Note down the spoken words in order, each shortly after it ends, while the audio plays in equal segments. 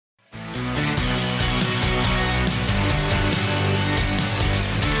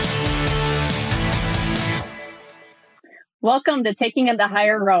Welcome to Taking It the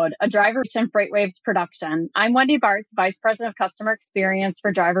Higher Road, a Driver Reach and FreightWaves production. I'm Wendy Bartz, Vice President of Customer Experience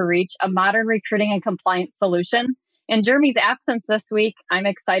for Driver Reach, a modern recruiting and compliance solution. In Jeremy's absence this week, I'm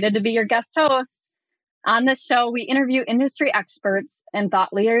excited to be your guest host. On this show, we interview industry experts and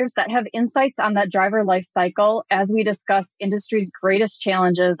thought leaders that have insights on that driver life cycle as we discuss industry's greatest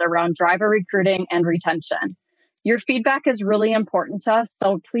challenges around driver recruiting and retention. Your feedback is really important to us,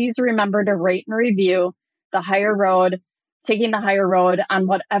 so please remember to rate and review The Higher Road, Taking the Higher Road on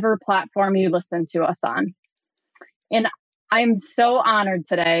whatever platform you listen to us on. And I'm so honored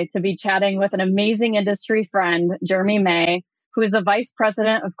today to be chatting with an amazing industry friend, Jeremy May, who is the Vice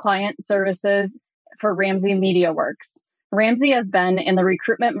President of Client Services for Ramsey Media Works. Ramsey has been in the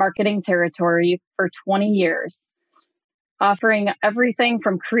recruitment marketing territory for 20 years, offering everything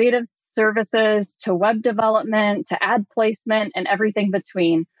from creative services to web development to ad placement and everything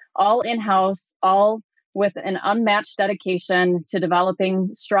between, all in-house, all with an unmatched dedication to developing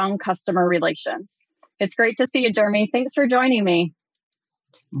strong customer relations. It's great to see you, Jeremy. Thanks for joining me.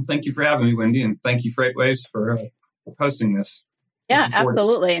 Well, thank you for having me, Wendy, and thank you, FreightWaves, for hosting this. Yeah,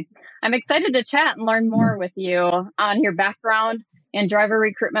 absolutely. I'm excited to chat and learn more with you on your background in driver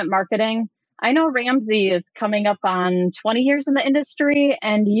recruitment marketing. I know Ramsey is coming up on 20 years in the industry,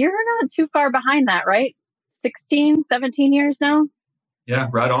 and you're not too far behind that, right? 16, 17 years now? Yeah,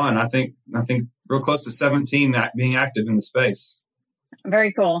 right on. I think real close to 17 being active in the space.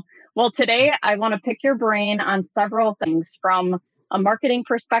 Very cool. Well, today I want to pick your brain on several things from a marketing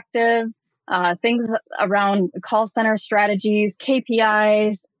perspective, things around call center strategies,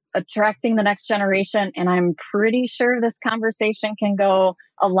 KPIs, attracting the next generation. And I'm pretty sure this conversation can go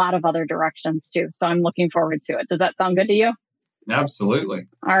a lot of other directions too. So I'm looking forward to it. Does that sound good to you? Absolutely.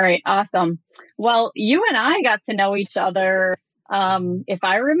 All right. Awesome. Well, you and I got to know each other. If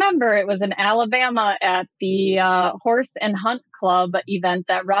I remember, it was in Alabama at the Horse and Hunt Club event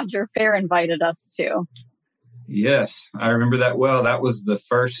that Roger Fair invited us to. Yes, I remember that well. That was the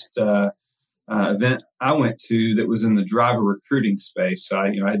first event I went to that was in the driver recruiting space. So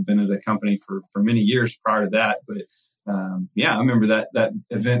I had been at a company for many years prior to that, but I remember that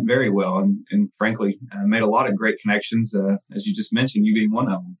event very well, and frankly, I made a lot of great connections. As you just mentioned, you being one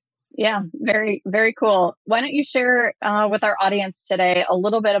of them. Yeah, very, very cool. Why don't you share with our audience today a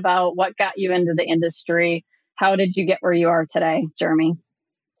little bit about what got you into the industry? How did you get where you are today, Jeremy?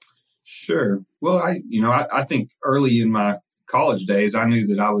 Sure. Well, I think early in my college days, I knew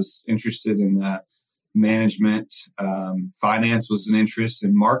that I was interested in management. Finance was an interest,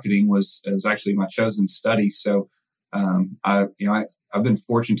 and marketing was actually my chosen study. So, I've been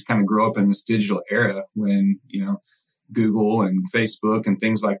fortunate to kind of grow up in this digital era when Google and Facebook and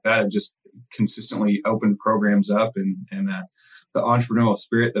things like that have just consistently opened programs up, and the entrepreneurial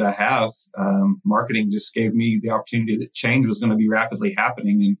spirit that I have, marketing just gave me the opportunity that change was going to be rapidly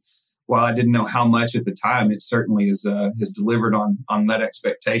happening. And while I didn't know how much at the time, it certainly has delivered on that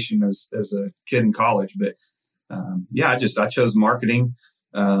expectation as a kid in college. But I chose marketing.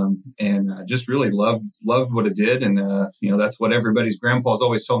 And just really loved what it did. And, that's what everybody's grandpa's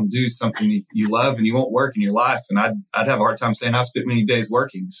always told them to do, something you love and you won't work in your life. And I'd have a hard time saying I've spent many days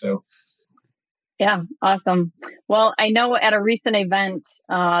working. So. Yeah. Awesome. Well, I know at a recent event,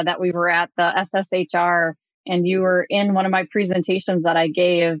 that we were at, the SSHR, and you were in one of my presentations that I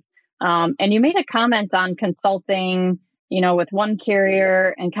gave, and you made a comment on consulting, with one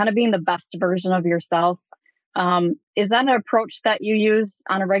carrier and kind of being the best version of yourself. Is that an approach that you use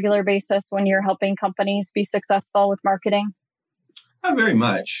on a regular basis when you're helping companies be successful with marketing? Not very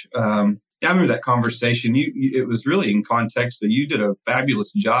much. I remember that conversation. It was really in context that you did a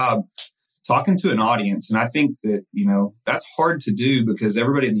fabulous job talking to an audience. And I think that, that's hard to do because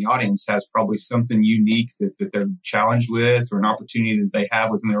everybody in the audience has probably something unique that they're challenged with, or an opportunity that they have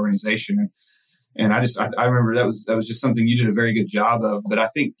within the organization. And I remember that was just something you did a very good job of. But I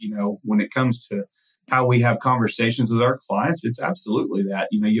think, when it comes to how we have conversations with our clients, it's absolutely that.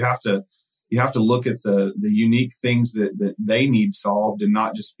 You have to look at the unique things that they need solved, and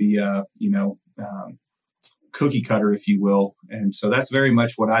not just be cookie cutter, if you will. And so that's very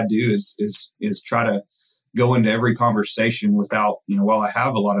much what I do is try to go into every conversation without, while I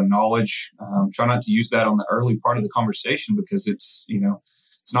have a lot of knowledge, try not to use that on the early part of the conversation, because it's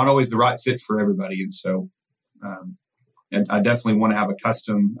not always the right fit for everybody. And so and I definitely want to have a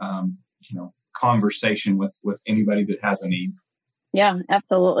custom, conversation with anybody that has a need. Yeah,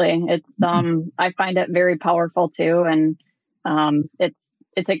 absolutely. It's I find it very powerful too, and it's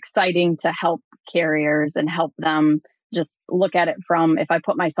exciting to help carriers and help them just look at it from, if I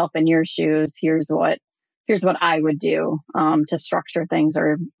put myself in your shoes, here's what I would do to structure things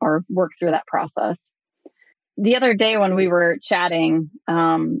or work through that process. the other day when we were chatting,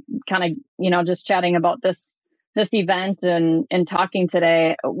 just chatting about this event and talking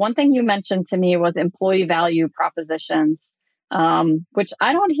today, one thing you mentioned to me was employee value propositions, which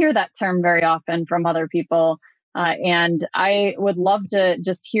I don't hear that term very often from other people. And I would love to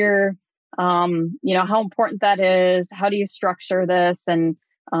just hear, how important that is. How do you structure this and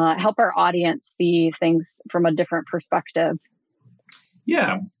help our audience see things from a different perspective?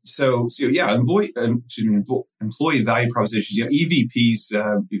 Yeah. So yeah, employee value propositions, EVPs,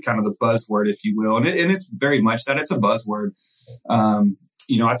 kind of the buzzword, if you will. And it's very much that. It's a buzzword.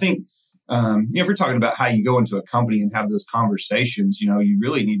 I think, if you're talking about how you go into a company and have those conversations, you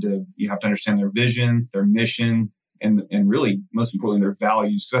really you have to understand their vision, their mission, and really, most importantly, their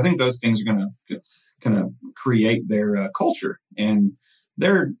values. Because I think those things are going to kind of create their culture. And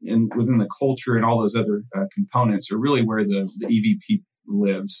within the culture and all those other components are really where the EVP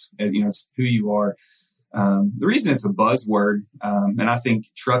lives. And, it's who you are. The reason it's a buzzword, and I think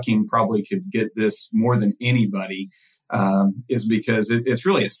trucking probably could get this more than anybody, is because it's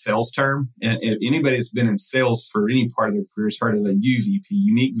really a sales term. And if anybody that's been in sales for any part of their career has heard of a UVP,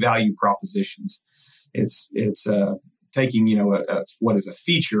 unique value propositions. It's taking, what is a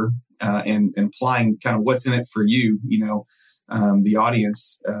feature, and applying kind of what's in it for you, the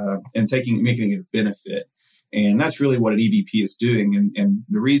audience, and making it a benefit. And that's really what an EVP is doing. And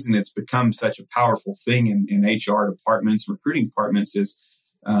the reason it's become such a powerful thing in HR departments, recruiting departments is,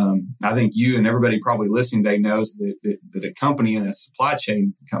 I think you and everybody probably listening today knows that a company, and a supply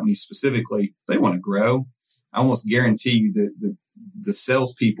chain company specifically, they want to grow. I almost guarantee you that the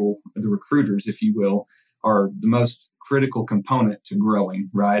salespeople, the recruiters, if you will, are the most critical component to growing,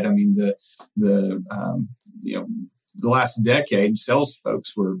 right? I mean, the last decade, sales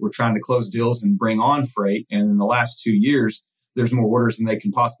folks were trying to close deals and bring on freight. And in the last 2 years, there's more orders than they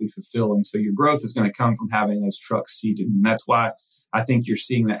can possibly fulfill. And so your growth is going to come from having those trucks seated. And that's why I think you're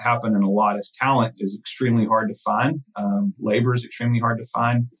seeing that happen in a lot, as talent is extremely hard to find. Labor is extremely hard to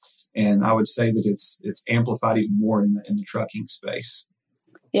find. And I would say that it's amplified even more in the trucking space.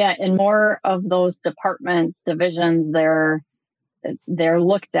 Yeah. And more of those departments, divisions, they're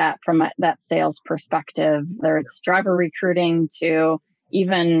looked at from that sales perspective, whether it's driver recruiting to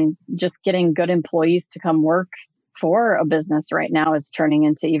even just getting good employees to come work for a business right now is turning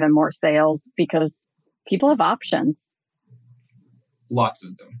into even more sales because people have options. Lots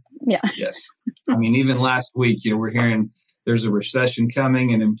of them. Yeah. Yes. I mean, even last week, we're hearing there's a recession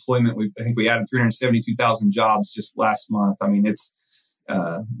coming and employment. I think we added 372,000 jobs just last month. I mean, it's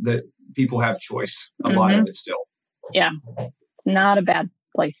that people have choice, a lot of it still. Yeah. It's not a bad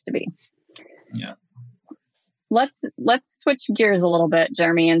place to be. Yeah. Let's switch gears a little bit,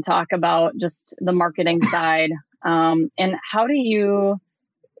 Jeremy, and talk about just the marketing side. And how do you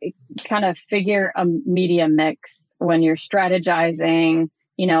kind of figure a media mix when you're strategizing?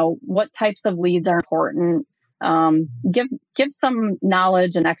 What types of leads are important? Give some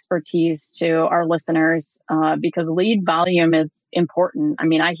knowledge and expertise to our listeners, because lead volume is important. I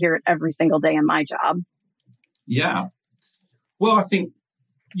mean, I hear it every single day in my job. Yeah. Well, I think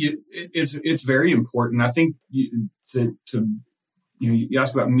it's very important. I think you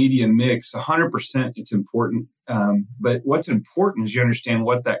ask about media mix. 100%, it's important. But what's important is you understand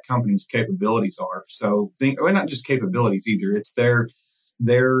what that company's capabilities are. So not just capabilities either. It's their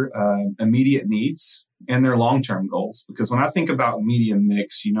immediate needs and their long-term goals. Because when I think about media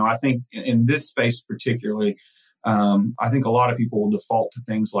mix, I think in this space particularly, I think a lot of people will default to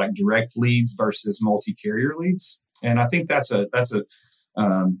things like direct leads versus multi-carrier leads. And I think that's where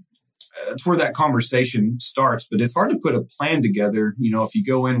that conversation starts, but it's hard to put a plan together. If you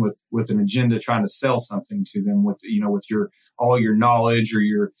go in with an agenda trying to sell something to them with all your knowledge or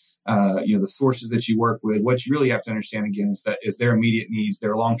your, the sources that you work with, what you really have to understand again is their immediate needs,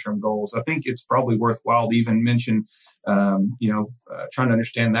 their long-term goals. I think it's probably worthwhile to even mention, trying to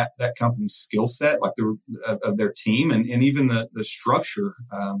understand that company's skill set, like of their team and even the structure,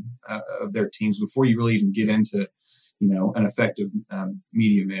 of their teams before you really even get into, an effective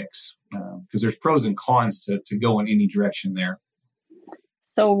media mix, because there's pros and cons to go in any direction there.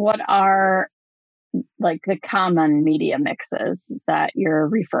 So what are like the common media mixes that you're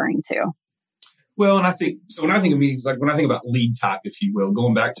referring to? Well, and I think, so when I think of media, like when I think about lead type, if you will,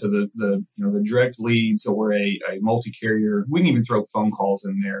 going back to the direct leads or a multi-carrier, we can even throw phone calls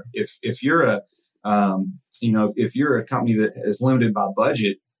in there. If you're a company that is limited by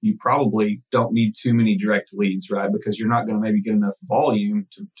budget, you probably don't need too many direct leads, right? Because you're not going to maybe get enough volume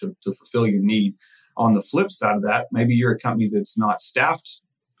to fulfill your need. On the flip side of that, maybe you're a company that's not staffed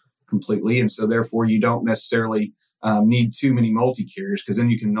completely. And so therefore you don't necessarily need too many multi-carriers, because then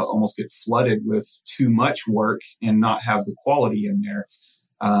you can almost get flooded with too much work and not have the quality in there.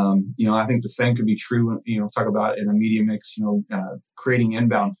 I think the same could be true, talk about in a media mix, creating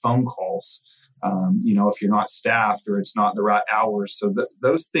inbound phone calls, if you're not staffed or it's not the right hours. So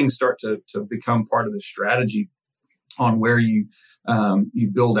those things start to become part of the strategy on where you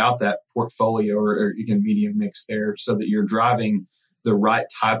build out that portfolio or media mix there, so that you're driving the right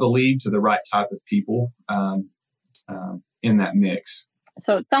type of lead to the right type of people in that mix.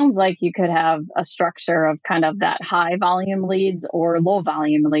 So it sounds like you could have a structure of kind of that high volume leads or low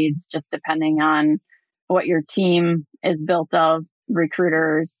volume leads, just depending on what your team is built of,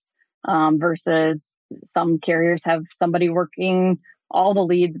 recruiters, versus some carriers have somebody working all the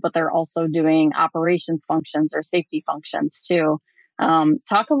leads, but they're also doing operations functions or safety functions too.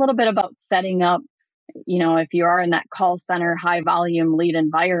 Talk a little bit about setting up, if you are in that call center, high volume lead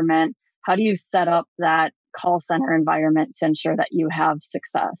environment, how do you set up that call center environment to ensure that you have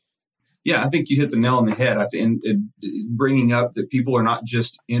success? Yeah, I think you hit the nail on the head. And bringing up that people are not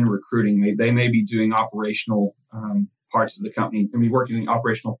just in recruiting; they may be doing operational parts of the company. Working in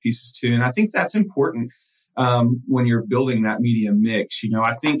operational pieces too. And I think that's important when you're building that media mix.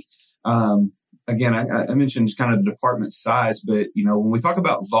 I think again, I mentioned kind of the department size, but when we talk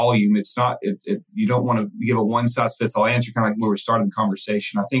about volume, it's not. You don't want to give a one size fits all answer, kind of like where we started the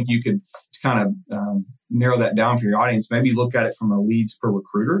conversation. I think you could kind of narrow that down for your audience. Maybe look at it from a leads per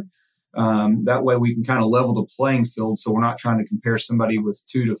recruiter. That way we can kind of level the playing field. So we're not trying to compare somebody with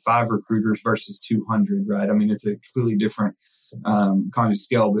 2 to 5 recruiters versus 200, right? It's a completely different kind of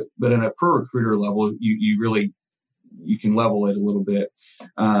scale, but in a per recruiter level, you can level it a little bit.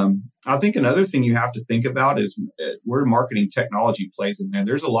 I think another thing you have to think about is where marketing technology plays in there.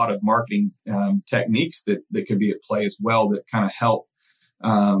 There's a lot of marketing techniques that could be at play as well that kind of help,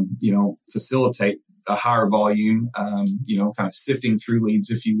 facilitate a higher volume, kind of sifting through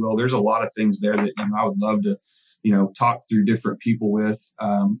leads, if you will. There's a lot of things there that I would love to, talk through different people with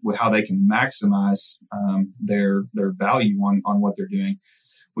how they can maximize their value on what they're doing.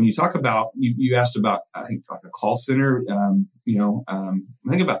 When you talk about, you asked about, I think, like a call center, I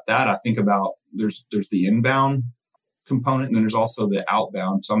think about that. I think about there's the inbound component, and then there's also the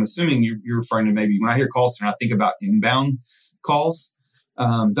outbound. So I'm assuming you're referring to, maybe when I hear call center, I think about inbound calls.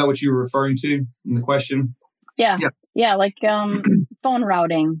 Is that what you were referring to in the question? Yeah. Like phone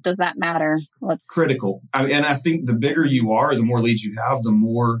routing. Does that matter? Critical. And I think the bigger you are, the more leads you have, the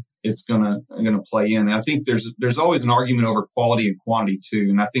more it's gonna play in. And I think there's always an argument over quality and quantity too.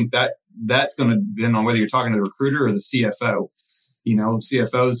 And I think that's going to depend on whether you're talking to the recruiter or the CFO.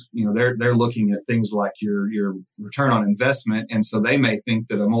 CFOs, they're looking at things like your return on investment, and so they may think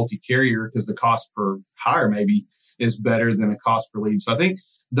that a multi-carrier, because the cost per hire maybe is better than a cost per lead. So I think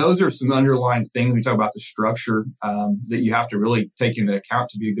those are some underlying things. We talk about the structure that you have to really take into account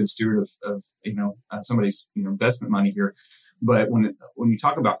to be a good steward of somebody's investment money here. But when you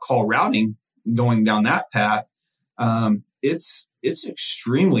talk about call routing, going down that path, it's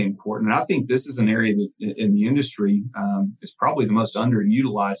extremely important. And I think this is an area that in the industry is probably the most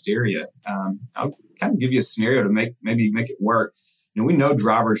underutilized area. I'll kind of give you a scenario to maybe make it work. We know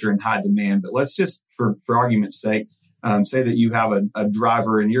drivers are in high demand, but let's just, for argument's sake, say that you have a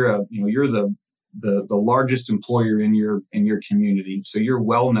driver and you're the largest employer in your community. So you're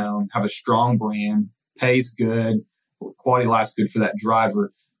well known, have a strong brand, pays good, quality of life's good for that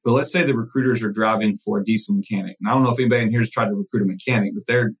driver. But let's say the recruiters are driving for a diesel mechanic. And I don't know if anybody in here has tried to recruit a mechanic, but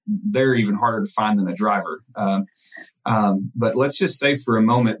they're even harder to find than a driver. But let's just say for a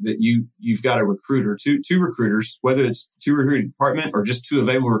moment that you've got a recruiter, two recruiters, whether it's 2 recruiting department or just 2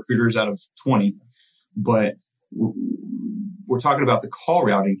 available recruiters out of 20. But we're talking about the call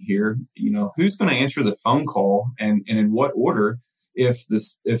routing here. Who's going to answer the phone call and in what order? If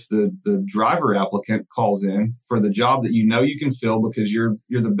the driver applicant calls in for the job that you can fill because you're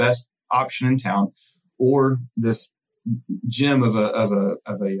the best option in town, or this gem of a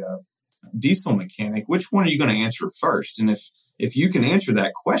diesel mechanic, which one are you going to answer first? And if you can answer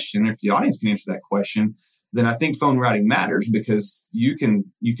that question, if the audience can answer that question, then I think phone routing matters, because you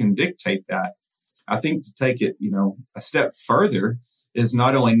can dictate that. I think to take it a step further is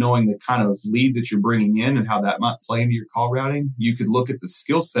not only knowing the kind of lead that you're bringing in and how that might play into your call routing. You could look at the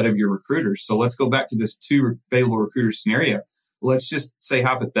skill set of your recruiters. So let's go back to this 2 available recruiter scenario. Let's just say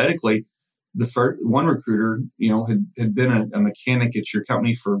hypothetically, the first one recruiter, had been a mechanic at your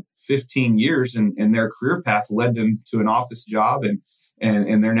company for 15 years, and their career path led them to an office job, and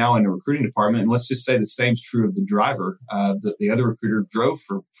they're now in a recruiting department. And let's just say the same's true of the driver. The other recruiter drove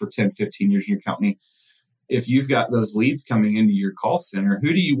for 10, 15 years in your company. if you've got those leads coming into your call center,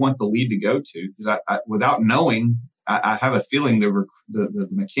 who do you want the lead to go to? Because without knowing, I have a feeling the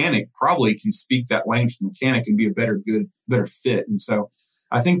mechanic probably can speak that language. The mechanic and be a better fit. And so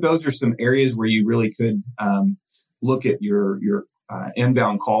I think those are some areas where you really could look at your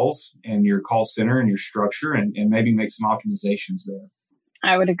inbound calls and your call center and your structure and maybe make some optimizations there.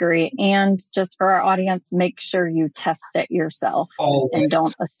 I would agree. And just for our audience, make sure you test it yourself. Always. And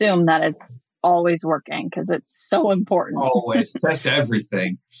don't assume that it's always working, because it's so important. Always test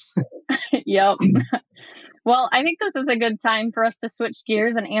everything. Yep. Well, I think this is a good time for us to switch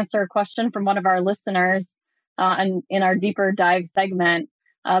gears and answer a question from one of our listeners and in our deeper dive segment.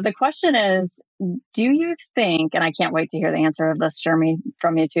 The question is, do you think, and I can't wait to hear the answer of this, Jeremy,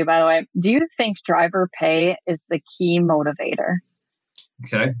 from you too, by the way, do you think driver pay is the key motivator?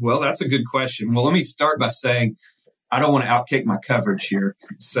 Okay, well, that's a good question. Well, let me start by saying I don't want to outkick my coverage here.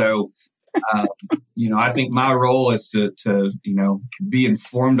 So, I think my role is to be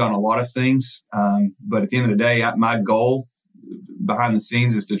informed on a lot of things. But at the end of the day, my goal behind the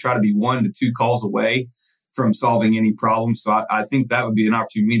scenes is to try to be 1 to 2 calls away from solving any problem. So I think that would be an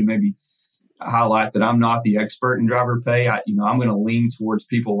opportunity to maybe highlight that I'm not the expert in driver pay. I'm going to lean towards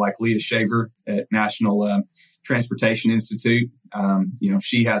people like Leah Shaver at National Transportation Institute.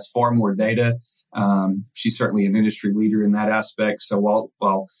 She has far more data. She's certainly an industry leader in that aspect. So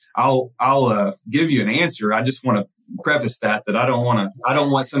while I'll give you an answer, I just want to preface that I don't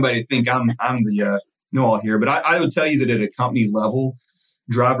want somebody to think I'm the know-all here. But I would tell you that at a company level,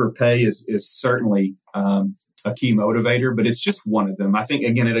 driver pay is certainly a key motivator, but it's just one of them. I think,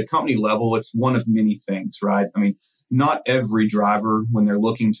 again, at a company level, it's one of many things, right? I mean, not every driver, when they're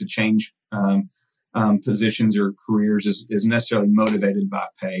looking to change positions or careers, is necessarily motivated by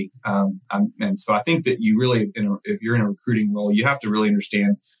pay. And so I think that you really, if you're in a recruiting role, you have to really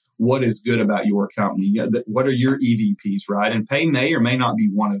understand what is good about your company. What are your EVPs, right? And pay may or may not be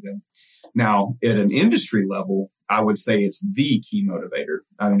one of them. Now, at an industry level, I would say it's the key motivator.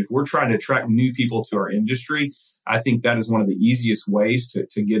 I mean, if we're trying to attract new people to our industry, I think that is one of the easiest ways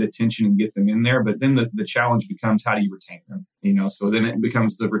to get attention and get them in there. But then the challenge becomes, how do you retain them? So then it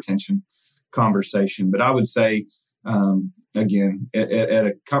becomes the retention conversation. But I would say, again, at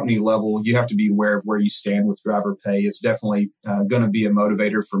a company level, you have to be aware of where you stand with driver pay. It's definitely going to be a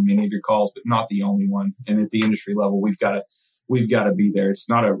motivator for many of your calls, but not the only one. And at the industry level, we've got to be there. It's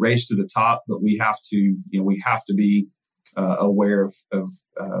not a race to the top, but we have to be aware of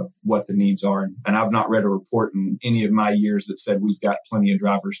what the needs are. And I've not read a report in any of my years that said we've got plenty of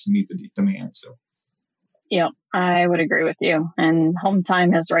drivers to meet the demand. So, yeah, I would agree with you. And home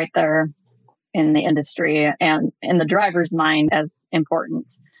time is right there in the industry and in the driver's mind as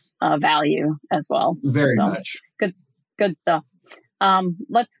important value as well. Very much. Good stuff.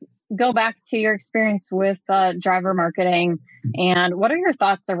 Let's go back to your experience with driver marketing. And what are your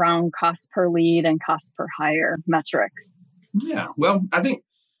thoughts around cost per lead and cost per hire metrics? Yeah, well, I think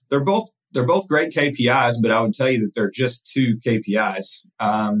they're both great KPIs, but I would tell you that they're just 2 KPIs.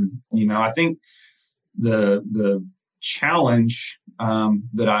 I think the challenge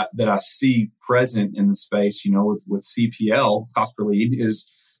that I see present in the space, with CPL, cost per lead, is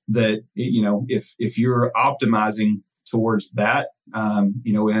that if you're optimizing towards that,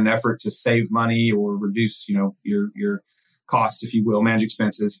 in an effort to save money or reduce, your costs, if you will, manage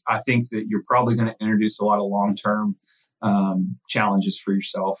expenses, I think that you're probably going to introduce a lot of long-term challenges for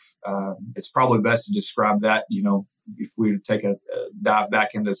yourself. It's probably best to describe that, if we were to take a dive back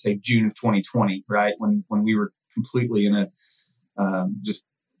into, say, June of 2020, right? When we were completely in a just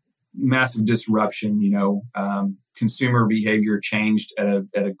massive disruption, consumer behavior changed at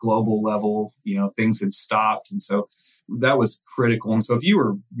a global level, things had stopped. And so that was critical. And so if you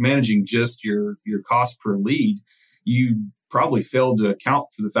were managing just your cost per lead, you probably failed to account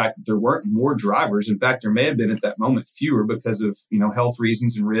for the fact that there weren't more drivers. In fact, there may have been at that moment fewer because of, health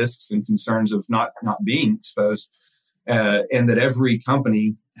reasons and risks and concerns of not being exposed. And that every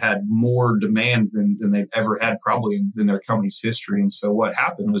company had more demand than they've ever had probably in their company's history. And so what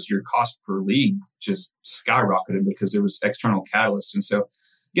happened was your cost per lead just skyrocketed because there was external catalysts. And so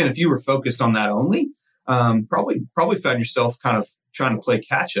again, if you were focused on that only, probably found yourself kind of trying to play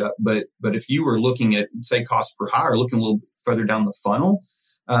catch up. But if you were looking at, say, cost per hire, looking a little bit further down the funnel,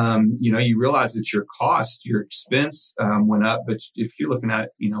 you realize that your cost, your expense went up. But if you're looking at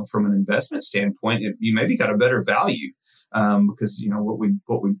it, from an investment standpoint, you maybe got a better value. Because,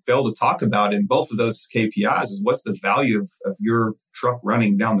 what we fail to talk about in both of those KPIs is what's the value of your truck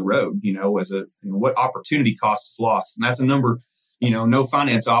running down the road, what opportunity cost is lost. And that's a number, no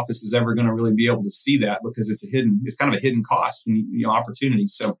finance office is ever going to really be able to see that because it's kind of a hidden cost, opportunity.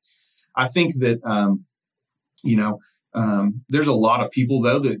 So I think that, There's a lot of people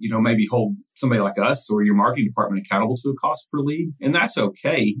though that, maybe hold somebody like us or your marketing department accountable to a cost per lead. And that's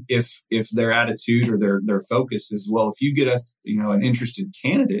okay if their attitude or their focus is, well, if you get us, an interested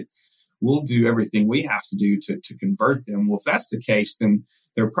candidate, we'll do everything we have to do to convert them. Well, if that's the case, then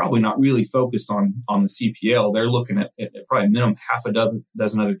they're probably not really focused on the CPL. They're looking at probably minimum half a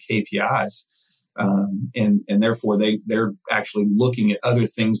dozen other KPIs. And therefore they're actually looking at other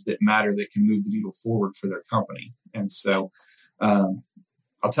things that matter that can move the needle forward for their company. And so,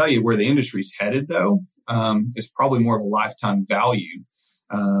 I'll tell you where the industry's headed though, is probably more of a lifetime value,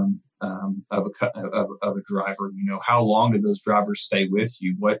 of a driver. How long do those drivers stay with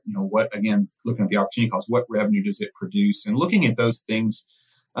you? What again, looking at the opportunity cost, what revenue does it produce, and looking at those things,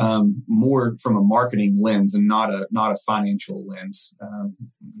 more from a marketing lens and not a financial lens.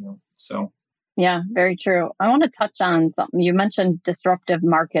 So. Yeah, very true. I want to touch on something. You mentioned disruptive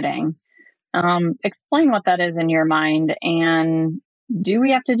marketing. Explain what that is in your mind, and do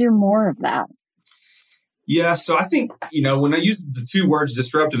we have to do more of that? Yeah, so I think, when I use the two words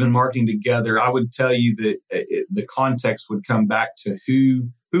disruptive and marketing together, I would tell you that the context would come back to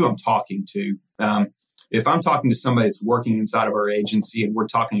who I'm talking to. If I'm talking to somebody that's working inside of our agency and we're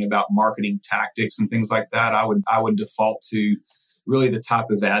talking about marketing tactics and things like that, I would default to really the type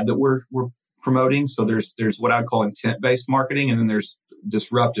of ad that we're promoting. So there's what I'd call intent-based marketing, and then there's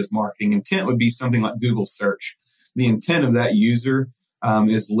disruptive marketing. Intent would be something like Google search. The intent of that user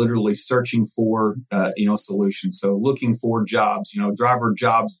is literally searching for a solution. So looking for jobs, driver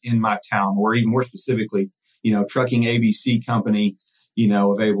jobs in my town, or even more specifically, trucking ABC company,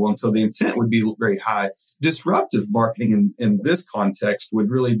 available. And so the intent would be very high. Disruptive marketing in this context would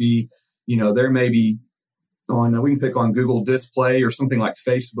really be, there may be we can pick on Google Display or something like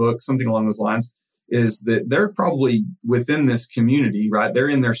Facebook, something along those lines, is that they're probably within this community, right? They're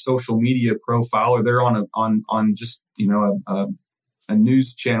in their social media profile, or they're on just, a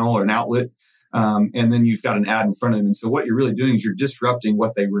news channel or an outlet. And then you've got an ad in front of them. And so what you're really doing is you're disrupting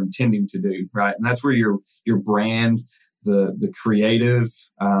what they were intending to do, right? And that's where your brand, the creative,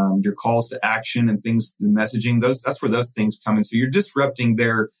 your calls to action and things, the messaging, that's where those things come in. So you're disrupting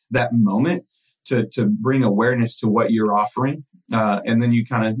that moment to bring awareness to what you're offering. And then you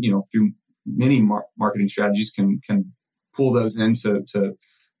kind of, through many marketing strategies can pull those into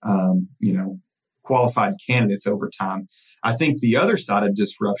qualified candidates over time. I think the other side of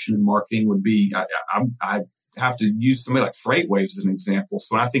disruption in marketing would be, I have to use somebody like FreightWaves as an example.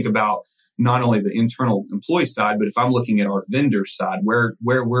 So when I think about not only the internal employee side, but if I'm looking at our vendor side, where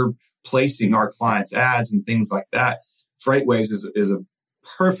we're placing our clients' ads and things like that, FreightWaves is a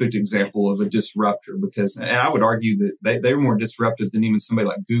perfect example of a disruptor, because, and I would argue that they were more disruptive than even somebody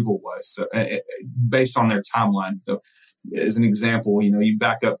like Google was. So based on their timeline. So as an example, you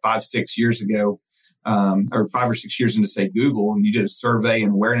back up 5-6 years ago, or 5 or 6 years into, say, Google, and you did a survey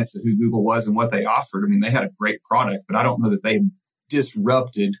and awareness of who Google was and what they offered. I mean, they had a great product, but I don't know that they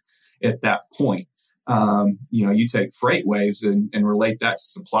disrupted at that point. You take FreightWaves and relate that to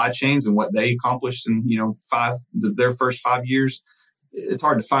supply chains and what they accomplished in, their first 5 years. It's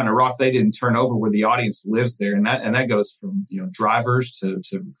hard to find a rock they didn't turn over where the audience lives there. And that goes from, drivers to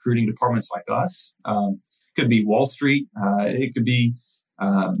recruiting departments like us. Could be Wall Street. It could be,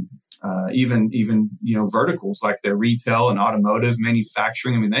 even verticals like their retail and automotive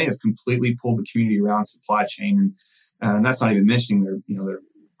manufacturing. I mean, they have completely pulled the community around supply chain, and that's not even mentioning their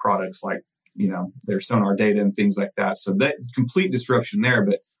products like their sonar data and things like that. So that complete disruption there.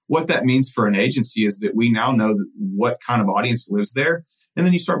 But what that means for an agency is that we now know what kind of audience lives there, and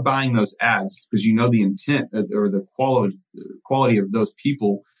then you start buying those ads because the intent or the quality of those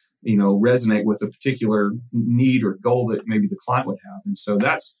people resonate with a particular need or goal that maybe the client would have, and so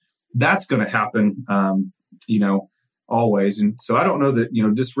that's going to happen, always. And so I don't know that,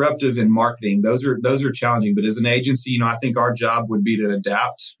 disruptive in marketing, those are challenging, but as an agency, I think our job would be to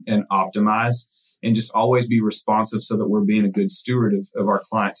adapt and optimize and just always be responsive so that we're being a good steward of our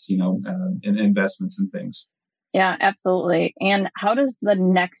clients, and investments and things. Yeah, absolutely. And how does the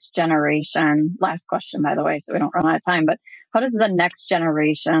next generation, last question, by the way, so we don't run out of time, but how does the next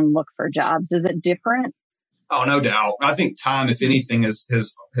generation look for jobs? Is it different? Oh, no doubt. I think time, if anything,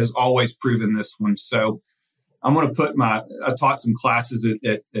 has always proven this one. So I'm going to put I taught some classes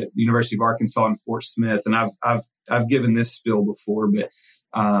at the University of Arkansas in Fort Smith, and I've given this spiel before, but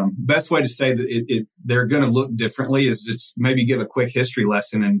best way to say that they're going to look differently is just maybe give a quick history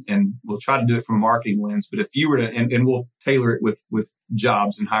lesson, and we'll try to do it from a marketing lens. But if you were to, and we'll tailor it with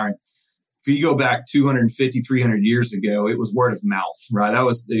jobs and hiring. If you go back 250, 300 years ago, it was word of mouth, right? That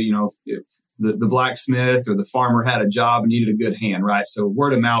was, the blacksmith or the farmer had a job and needed a good hand, right? So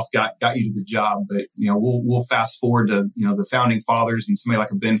word of mouth got you to the job. But, we'll fast forward to, the founding fathers and somebody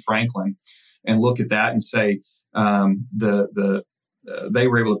like a Ben Franklin and look at that and say, they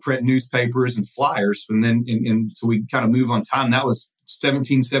were able to print newspapers and flyers. And then, so we kind of move on time. That was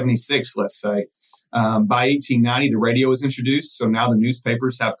 1776, let's say. By 1890, the radio was introduced. So now the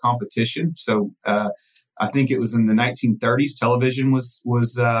newspapers have competition. So, I think it was in the 1930s, television was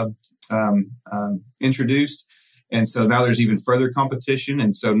introduced. And so now there's even further competition.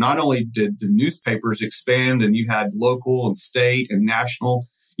 And so not only did the newspapers expand and you had local and state and national,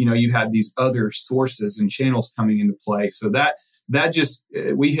 you had these other sources and channels coming into play. So that just,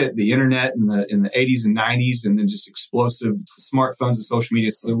 we hit the internet in the 80s and 90s and then just explosive smartphones and social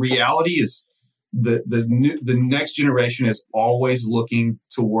media. So the reality is the next generation is always looking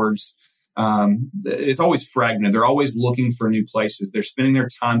towards, it's always fragmented. They're always looking for new places. They're spending their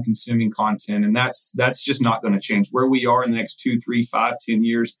time consuming content, and that's just not going to change. Where we are in the next 2, 3, 5, 10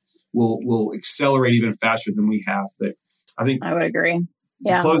 years will accelerate even faster than we have. But I think I would agree.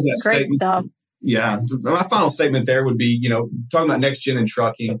 To close that great statement, stuff. Yeah, my final statement there would be, talking about next gen and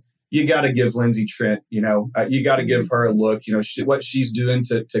trucking. You got to give Lindsay Trent, you got to give her a look. What she's doing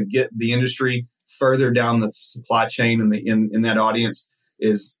to get the industry further down the supply chain and in that audience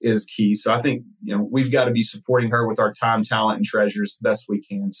is key. So I think, we've got to be supporting her with our time, talent, and treasures the best we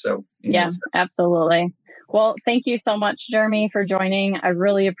can. So, absolutely. Well, thank you so much, Jeremy, for joining. I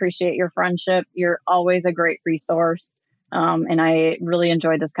really appreciate your friendship. You're always a great resource. And I really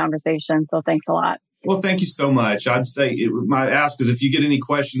enjoyed this conversation. So thanks a lot. Well, thank you so much. I'd say my ask is if you get any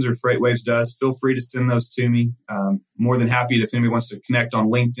questions or FreightWaves does, feel free to send those to me. More than happy to, if anybody wants to connect on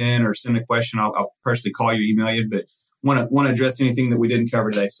LinkedIn or send a question, I'll personally call you, email you, but want to address anything that we didn't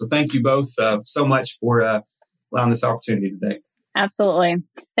cover today. So thank you both so much for allowing this opportunity today. Absolutely.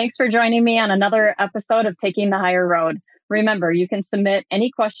 Thanks for joining me on another episode of Taking the Higher Road. Remember, you can submit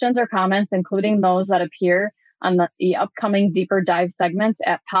any questions or comments, including those that appear on the upcoming deeper dive segments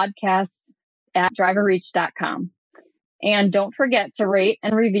at podcast@driverreach.com. And don't forget to rate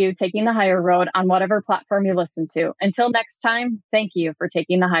and review Taking the Higher Road on whatever platform you listen to. Until next time, thank you for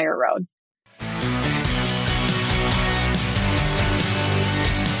taking the higher road.